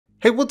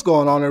Hey, what's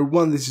going on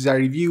everyone, this is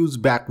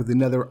iReviews back with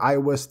another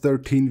iOS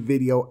 13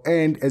 video,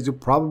 and as you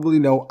probably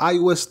know,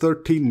 iOS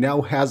 13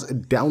 now has a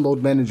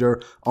download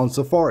manager on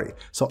Safari.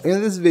 So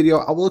in this video,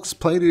 I will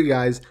explain to you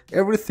guys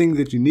everything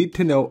that you need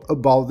to know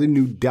about the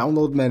new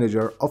download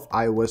manager of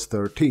iOS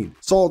 13.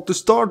 So to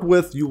start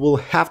with, you will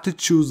have to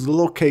choose the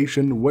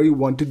location where you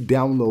want to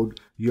download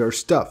your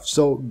stuff.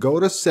 So go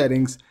to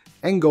Settings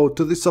and go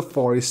to the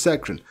Safari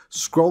section.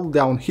 Scroll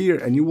down here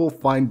and you will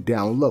find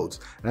downloads.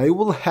 Now you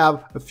will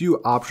have a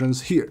few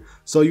options here.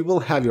 So you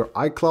will have your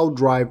iCloud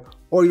drive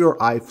or your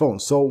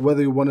iPhone. So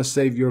whether you want to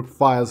save your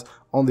files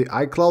on the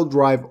iCloud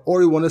drive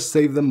or you want to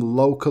save them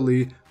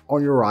locally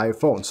on your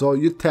iPhone. So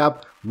you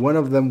tap one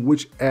of them,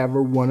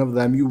 whichever one of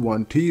them you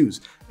want to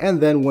use.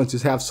 And then once you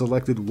have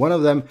selected one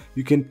of them,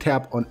 you can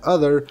tap on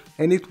other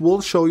and it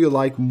will show you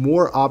like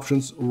more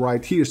options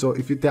right here. So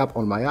if you tap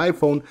on my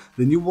iPhone,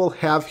 then you will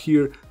have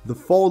here the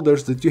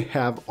folders that you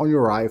have on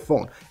your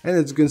iPhone. And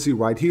as you can see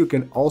right here, you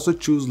can also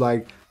choose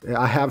like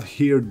I have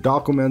here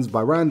documents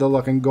by Randall.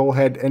 I can go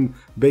ahead and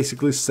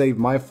basically save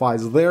my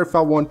files there if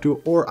I want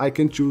to, or I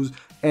can choose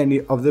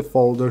any of the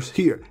folders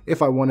here.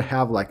 If I want to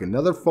have like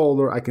another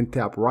folder, I can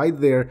tap right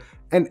there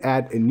and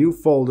add a new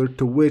folder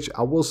to which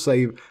I will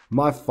save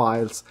my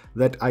files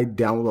that I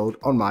download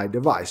on my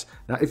device.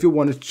 Now if you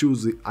want to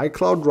choose the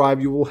iCloud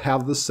drive, you will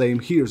have the same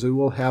here. So you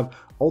will have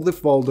all the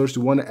folders.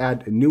 You want to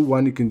add a new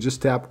one, you can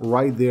just tap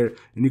right there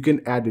and you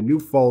can add a new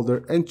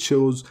folder and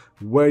choose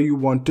where you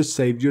want to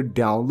save your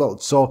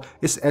downloads. So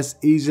it's as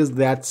easy as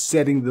that,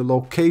 setting the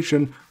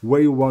location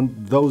where you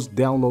want those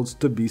downloads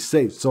to be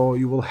saved. So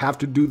you will have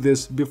to do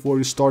this before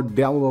you start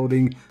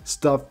downloading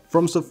stuff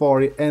from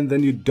Safari and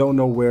then you don't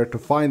know where to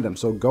find them.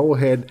 So go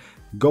ahead,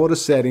 go to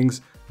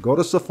Settings, go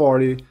to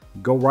Safari,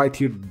 go right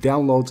here to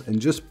Downloads and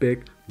just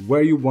pick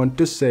where you want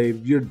to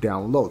save your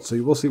downloads. So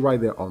you will see right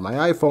there on my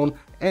iPhone,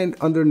 and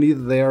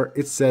underneath there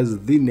it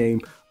says the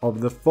name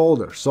of the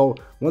folder. So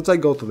once I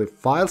go to the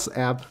Files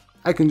app,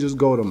 I can just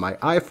go to my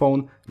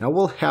iPhone and I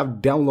will have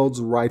downloads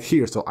right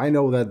here. So I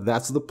know that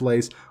that's the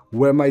place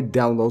where my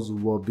downloads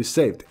will be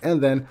saved.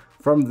 And then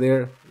from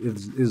there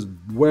is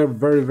where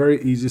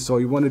very easy. So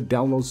you want to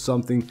download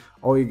something,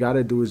 all you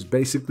gotta do is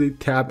basically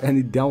tap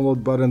any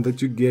download button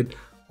that you get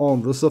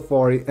on the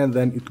Safari and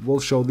then it will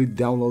show the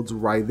downloads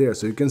right there.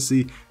 So you can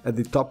see at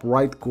the top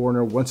right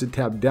corner, once you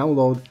tap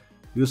download,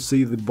 you'll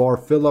see the bar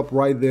fill up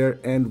right there,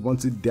 and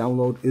once the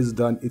download is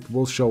done, it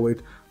will show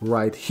it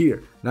right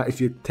here. Now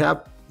if you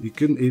tap,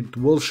 it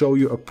will show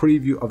you a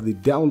preview of the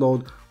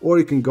download, or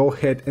you can go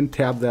ahead and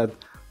tap that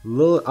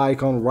little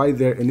icon right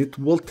there and it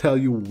will tell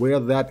you where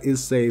that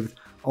is saved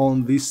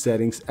on the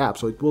Settings app.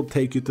 So it will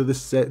take you to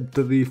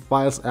the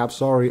Files app,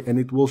 and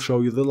it will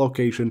show you the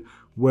location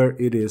where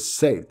it is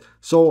saved.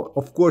 So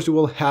of course you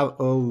will have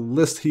a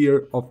list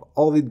here of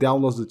all the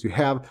downloads that you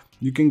have.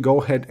 You can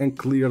go ahead and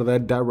clear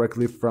that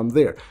directly from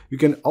there. You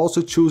can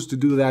also choose to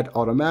do that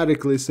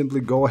automatically. Simply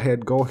go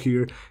ahead, go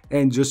here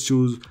and just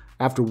choose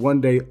after 1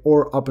 day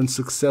or upon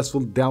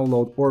successful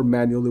download, or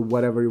manually,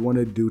 whatever you want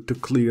to do to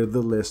clear the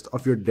list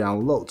of your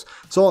downloads.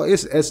 So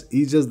it's as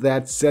easy as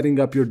that, setting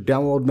up your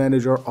download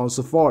manager on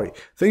Safari.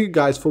 Thank you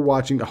guys for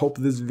watching. I hope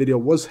this video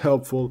was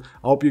helpful.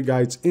 I hope you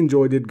guys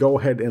enjoyed it. Go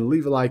ahead and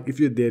leave a like if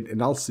you did,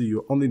 and I'll see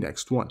you on the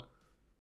next one.